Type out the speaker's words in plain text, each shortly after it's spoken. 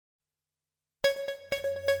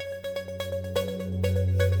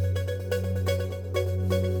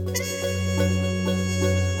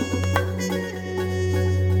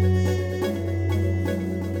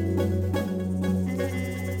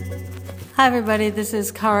Hi everybody, this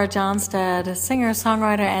is Kara Johnstad, singer,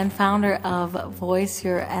 songwriter, and founder of Voice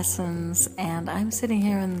Your Essence, and I'm sitting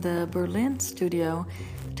here in the Berlin studio,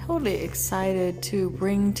 totally excited to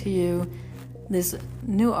bring to you this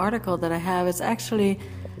new article that I have. It's actually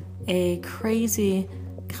a crazy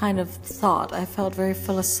kind of thought. I felt very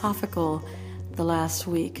philosophical the last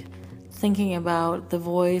week, thinking about the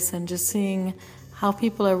voice and just seeing how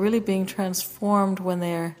people are really being transformed when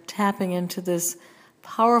they're tapping into this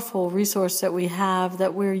powerful resource that we have,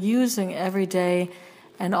 that we're using every day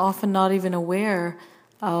and often not even aware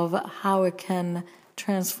of how it can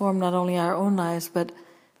transform not only our own lives but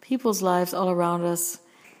people's lives all around us.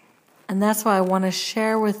 And that's why I want to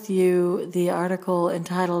share with you the article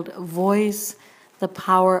entitled Voice, the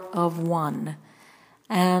Power of One.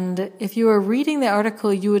 And if you were reading the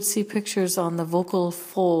article, you would see pictures on the vocal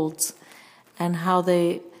folds and how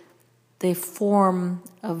they form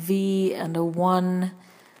a V and a 1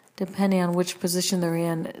 depending on which position they're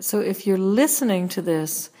in. So if you're listening to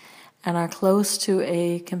this and are close to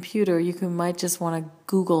a computer, you might just want to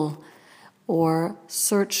Google or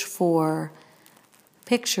search for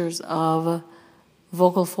pictures of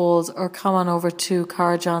vocal folds, or come on over to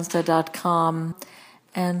karajohnstad.com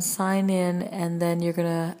and sign in, and then you're going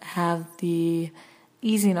to have the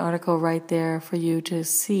easing article right there for you to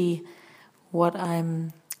see what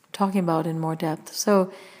I'm talking about in more depth.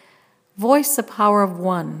 So, voice, the power of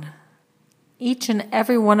one. Each and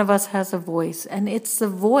every one of us has a voice, and it's the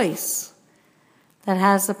voice that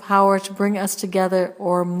has the power to bring us together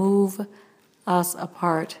or move us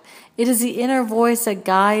apart. It is the inner voice that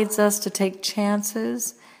guides us to take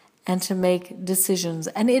chances and to make decisions.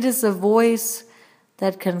 And it is the voice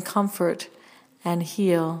that can comfort and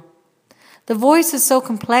heal. The voice is so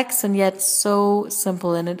complex and yet so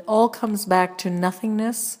simple, and it all comes back to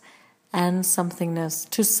nothingness and somethingness,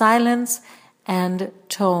 to silence and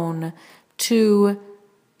tone, to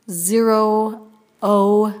 0,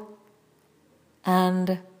 O,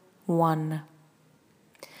 and 1.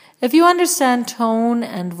 If you understand tone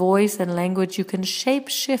and voice and language, you can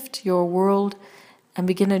shape-shift your world and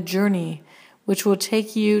begin a journey which will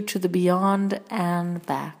take you to the beyond and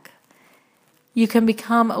back. You can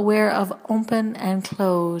become aware of open and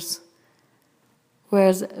close.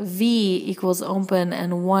 Whereas V equals open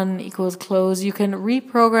and 1 equals close, you can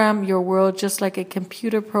reprogram your world just like a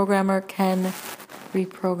computer programmer can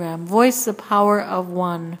reprogram. Voice, the power of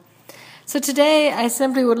one. So today I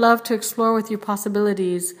simply would love to explore with you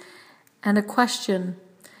possibilities and a question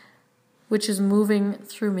which is moving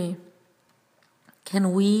through me.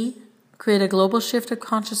 Can we create a global shift of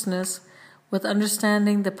consciousness with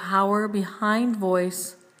understanding the power behind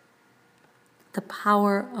voice, the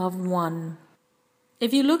power of one?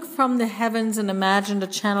 If you look from the heavens and imagine a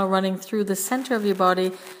channel running through the center of your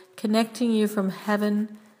body, connecting you from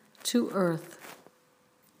heaven to earth,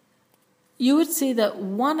 you would see that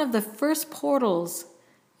one of the first portals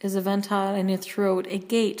is a ventile in your throat, a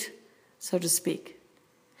gate, so to speak.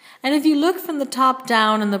 And if you look from the top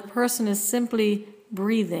down and the person is simply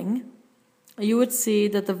breathing, you would see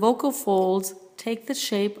that the vocal folds take the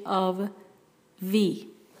shape of V.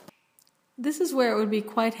 This is where it would be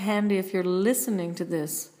quite handy if you're listening to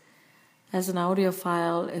this as an audio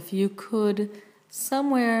file, if you could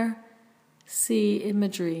somewhere see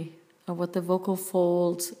imagery of what the vocal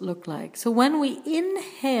folds look like. So when we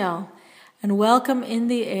inhale and welcome in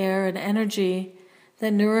the air an energy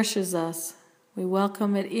that nourishes us, we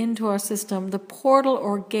welcome it into our system, the portal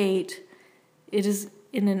or gate, it is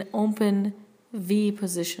in an open V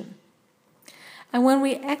position. And when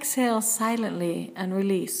we exhale silently and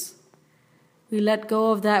release, we let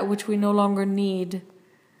go of that which we no longer need.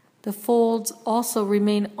 The folds also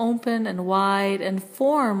remain open and wide and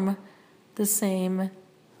form the same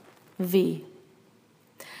V.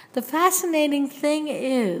 The fascinating thing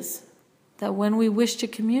is that when we wish to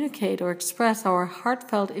communicate or express our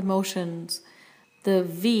heartfelt emotions, the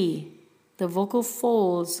V, the vocal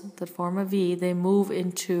folds that form a V, they move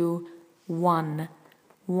into one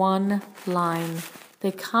line.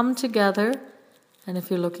 They come together, and if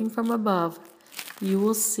you're looking from above, you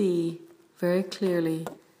will see very clearly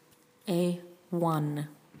a 1.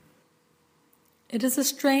 It is a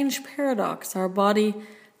strange paradox. Our body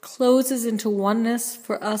closes into oneness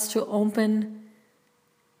for us to open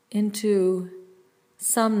into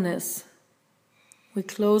someness. We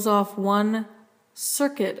close off one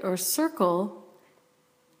circuit or circle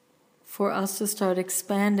for us to start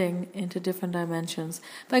expanding into different dimensions.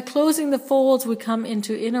 By closing the folds, we come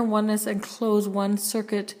into inner oneness and close one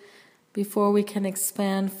circuit before we can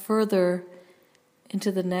expand further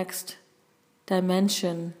into the next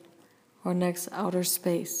dimension or next outer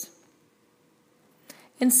space.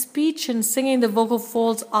 In speech and singing, the vocal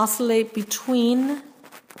folds oscillate between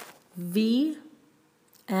V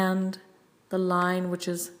and the line, which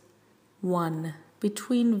is 1.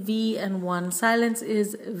 Between V and 1. Silence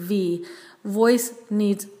is V. Voice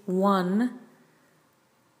needs 1,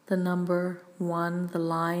 the number 1, the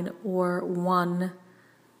line, or 1,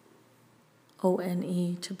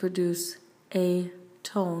 O-N-E, to produce a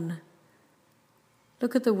tone.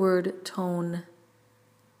 Look at the word tone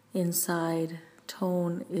inside.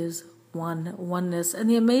 Tone is oneness. And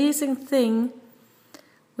the amazing thing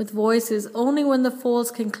with voice is only when the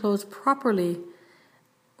folds can close properly,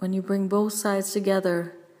 when you bring both sides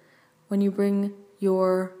together, when you bring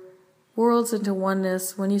your worlds into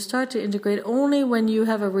oneness, when you start to integrate, only when you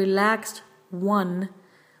have a relaxed one,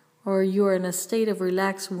 or you're in a state of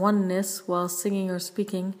relaxed oneness while singing or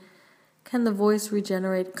speaking, can the voice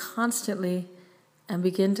regenerate constantly and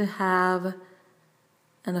begin to have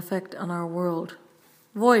an effect on our world.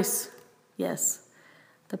 Voice, yes,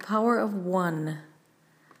 the power of one.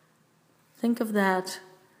 Think of that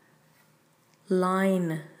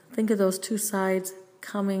line. Think of those two sides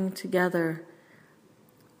coming together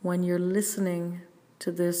when you're listening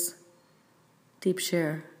to this deep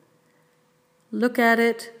share. Look at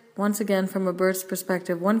it once again from a bird's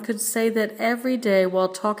perspective. One could say that every day while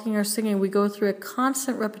talking or singing, we go through a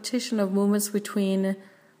constant repetition of movements between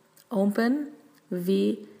open,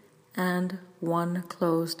 V, and 1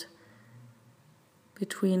 closed,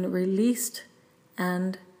 between released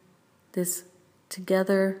and this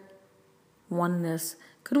together oneness.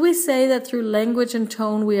 Could we say that through language and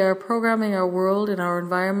tone we are programming our world and our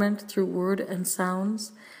environment through word and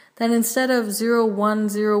sounds? That instead of 0 1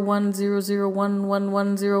 0 1 0 0 1 1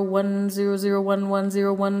 1 0 1 0 0 1 1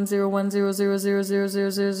 0 1 0 1 0 0 0 0 0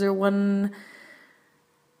 0 0 1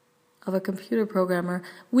 of a computer programmer,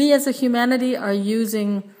 we as a humanity are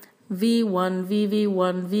using V1,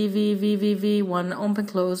 VV1, VV, VVV1, open,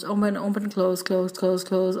 closed, open, close, close, close,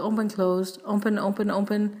 close, open, closed, open, open,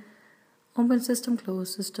 open, open system,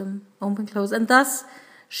 close system, open, close, and thus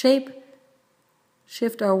shift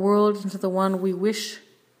our world into the one we wish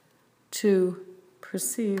to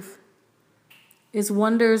perceive. Is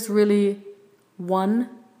wonders really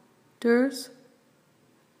wonders?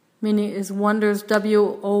 Meaning, is wonders,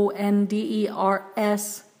 WONDERS,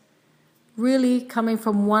 really coming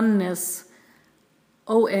from oneness,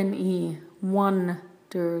 ONE,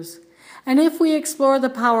 wonders. And if we explore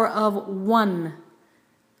the power of one,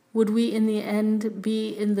 would we in the end be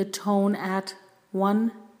in the tone at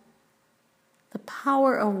 1? The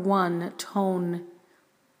power of one, tone.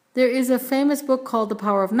 There is a famous book called The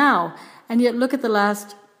Power of Now, and yet look at the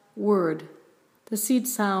last word. The seed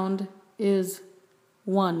sound is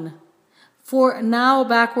 1. For now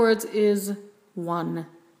backwards is 1.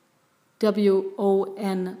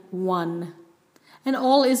 WON, 1. And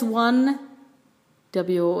all is one,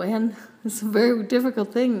 WON. It's a very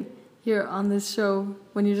difficult thing here on this show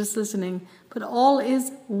when you're just listening. But all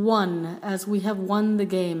is one as we have won the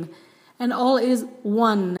game. And all is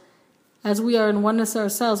one as we are in oneness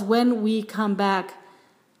ourselves when we come back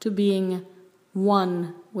to being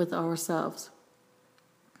one with ourselves.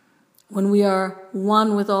 When we are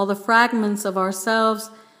one with all the fragments of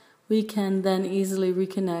ourselves, we can then easily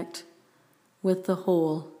reconnect with the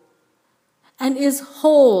whole. And is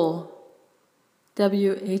whole,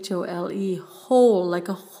 WHOLE, whole, like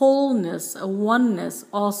a wholeness, a oneness,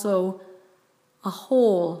 also a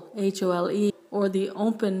whole, HOLE, or the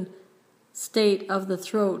open state of the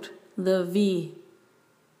throat, the V.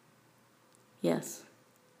 Yes.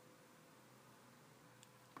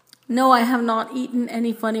 No, I have not eaten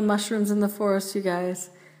any funny mushrooms in the forest, you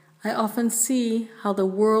guys. I often see how the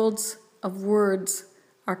worlds of words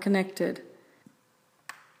are connected.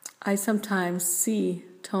 I sometimes see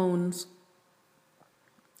tones,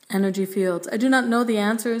 energy fields. I do not know the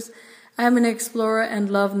answers. I am an explorer and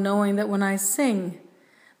love knowing that when I sing,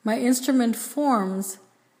 my instrument forms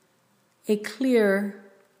a clear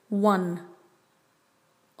one.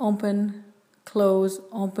 Open, close,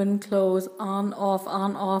 on, off,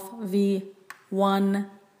 V1,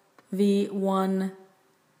 V1.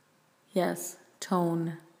 Yes,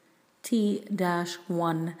 tone,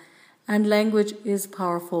 T-1. And language is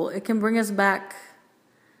powerful. It can bring us back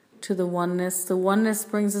to the oneness. The oneness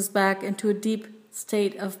brings us back into a deep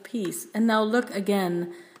state of peace. And now look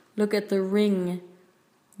again. Look at the ring.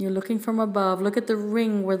 You're looking from above. Look at the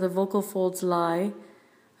ring where the vocal folds lie.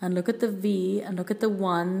 And look at the V. And look at the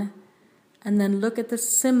 1. And then look at the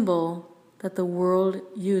symbol that the world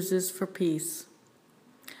uses for peace.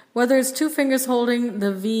 Whether it's 2 fingers holding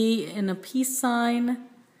the V in a peace sign,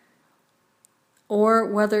 or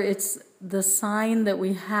whether it's the sign that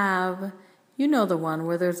we have You know the one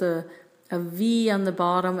where there's a V on the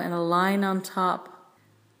bottom and a line on top.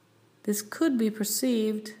 This could be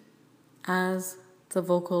perceived as the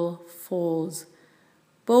vocal folds.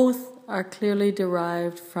 Both are clearly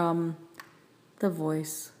derived from the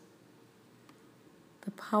voice.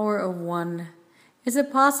 The power of one. Is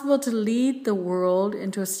it possible to lead the world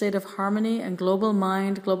into a state of harmony and global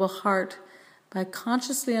mind, global heart, by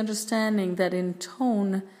consciously understanding that in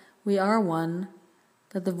tone we are one,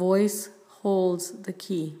 that the voice holds the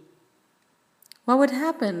key? What would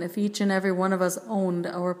happen if each and every one of us owned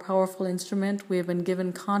our powerful instrument we have been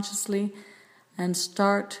given consciously and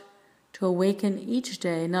start to awaken each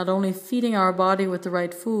day, not only feeding our body with the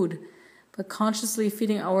right food, but consciously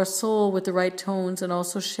feeding our soul with the right tones and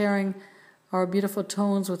also sharing our beautiful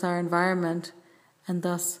tones with our environment and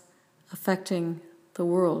thus affecting the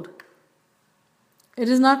world? It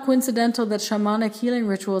is not coincidental that shamanic healing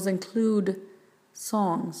rituals include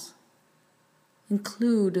songs,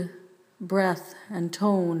 include breath and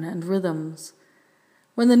tone and rhythms.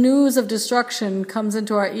 When the news of destruction comes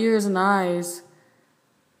into our ears and eyes,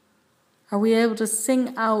 are we able to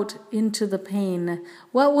sing out into the pain?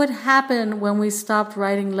 What would happen when we stopped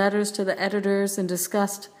writing letters to the editors in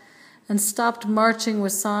disgust and stopped marching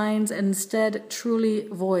with signs and instead truly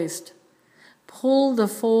voiced? Pull the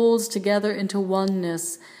folds together into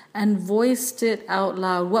oneness and voiced it out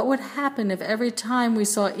loud. What would happen if every time we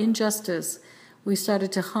saw injustice, we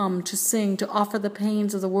started to hum, to sing, to offer the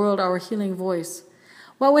pains of the world our healing voice?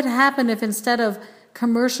 What would happen if instead of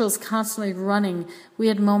commercials constantly running, we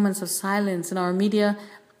had moments of silence in our media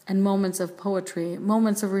and moments of poetry,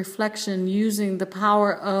 moments of reflection using the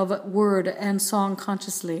power of word and song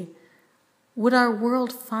consciously? Would our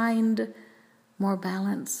world find more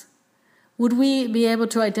balance? Would we be able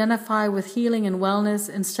to identify with healing and wellness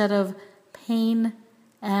instead of pain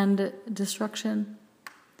and destruction?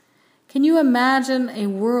 Can you imagine a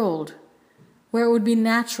world where it would be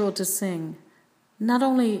natural to sing, not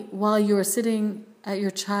only while you are sitting at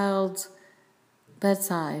your child's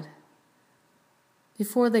bedside,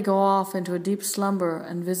 before they go off into a deep slumber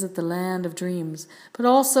and visit the land of dreams, but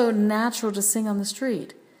also natural to sing on the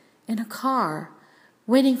street, in a car,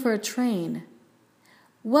 waiting for a train?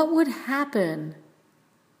 What would happen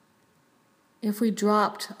if we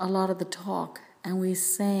dropped a lot of the talk and we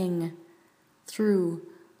sang through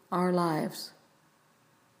our lives?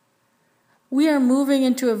 We are moving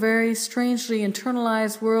into a very strangely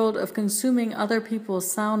internalized world of consuming other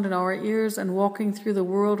people's sound in our ears and walking through the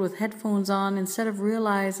world with headphones on instead of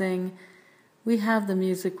realizing we have the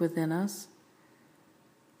music within us.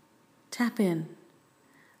 Tap in.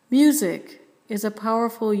 Music is a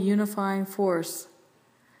powerful unifying force.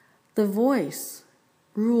 The voice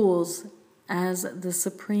rules as the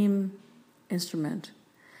supreme instrument.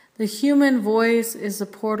 The human voice is the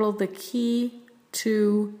portal, the key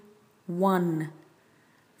to one,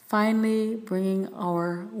 finally bringing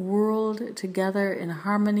our world together in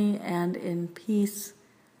harmony and in peace.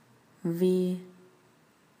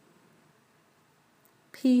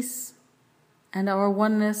 Peace and our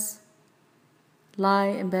oneness lie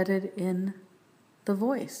embedded in the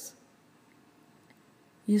voice.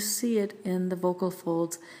 You see it in the vocal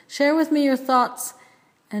folds. Share with me your thoughts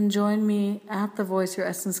and join me at the Voice Your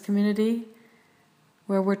Essence community,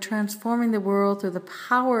 where we're transforming the world through the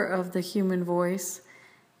power of the human voice.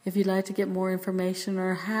 If you'd like to get more information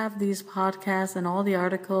or have these podcasts and all the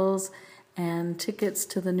articles and tickets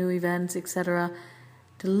to the new events, etc.,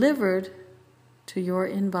 delivered to your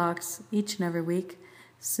inbox each and every week,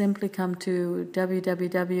 simply come to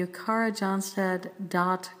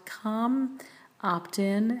www.karajohnstad.com, opt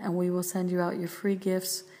in, and we will send you out your free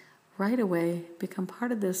gifts right away. Become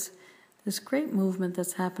part of this great movement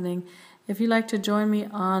that's happening. If you'd like to join me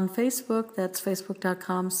on Facebook, that's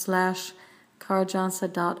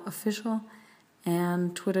facebook.com/karajohnstad.official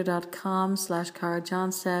and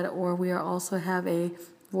twitter.com/karajohnstad, or we also have a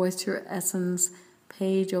Voice Your Essence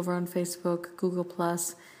page over on Facebook, Google+.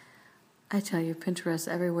 I tell you, Pinterest,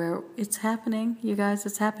 everywhere. It's happening, you guys,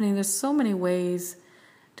 it's happening. There's so many ways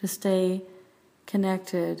to stay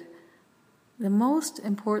connected. The most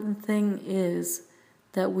important thing is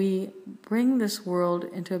that we bring this world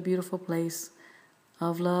into a beautiful place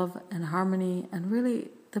of love and harmony, and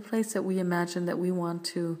really the place that we imagine that we want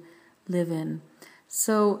to live in.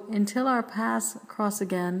 So until our paths cross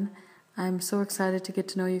again, I'm so excited to get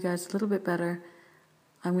to know you guys a little bit better.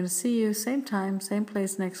 I'm going to see you same time, same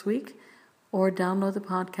place next week, or download the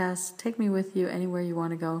podcast. Take me with you anywhere you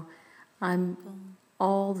want to go. I'm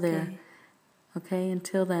all there. Okay,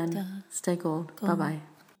 until then, stay gold. Bye-bye.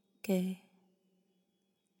 Okay.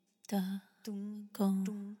 Da, dum,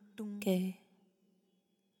 gong, ge,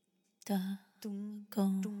 da.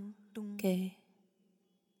 con ke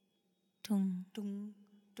tung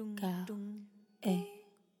ka e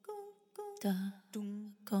da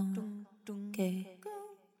con ke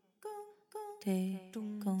te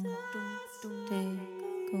con te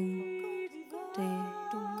con te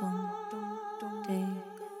con te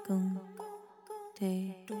con te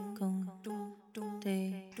con te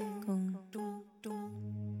con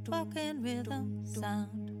walking rhythm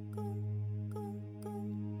sound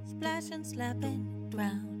splashing slapping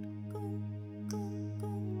ground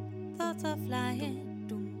thoughts are flying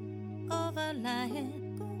overlying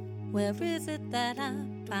where is it that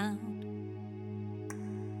I'm found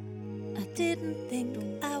I didn't think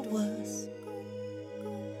I was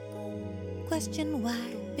question why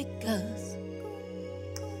because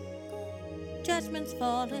judgment's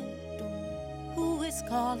falling who is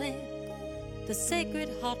calling the sacred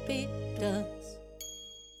heartbeat does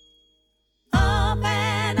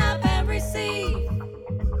open up and receive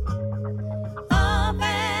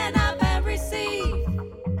open up and receive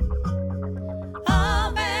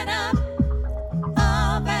open up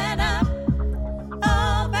open up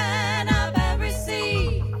open up and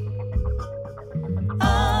receive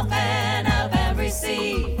open up and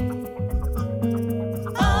receive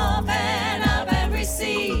open up and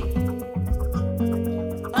receive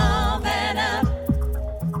open up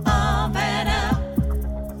open up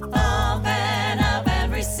open up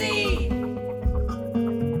and receive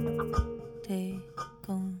te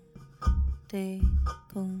con te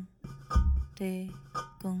con te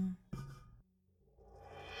con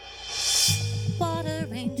water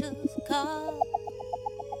angels call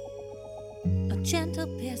a gentle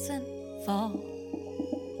piercing fall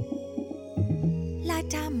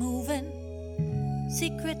lifetime moving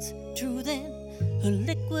secrets truthing her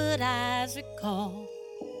liquid eyes recall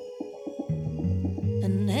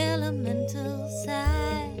an elemental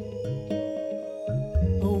sigh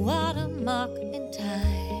a watermark in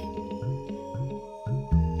time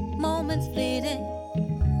moments fleeting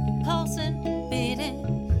pulsing beating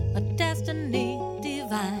a destiny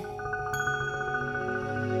divine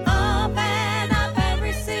open up and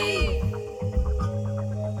receive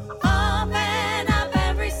open up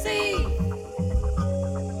and receive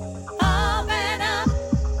open up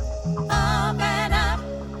open up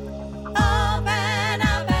open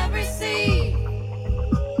up and receive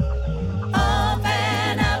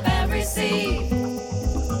open up and receive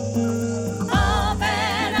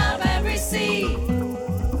open up and receive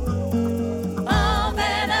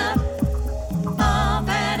open up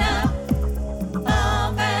open up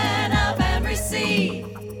open up and receive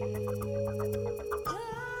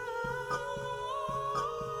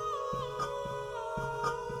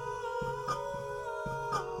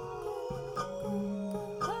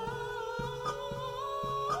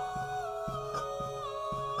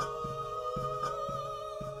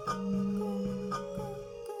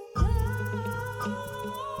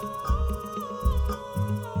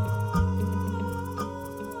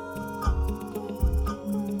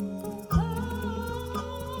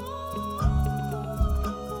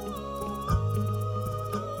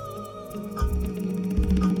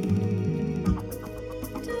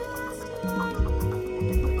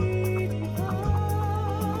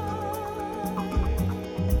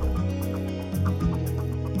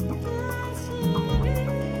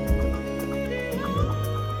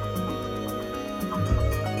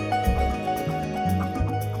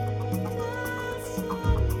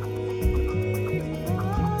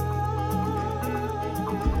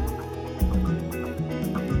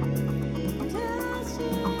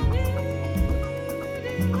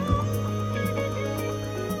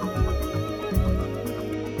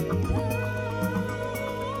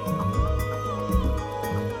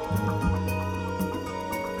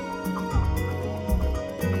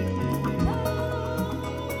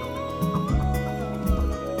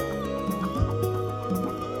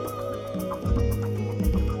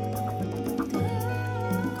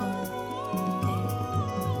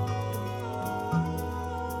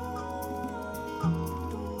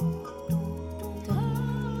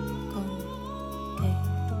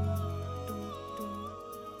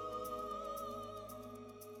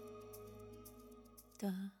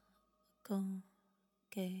con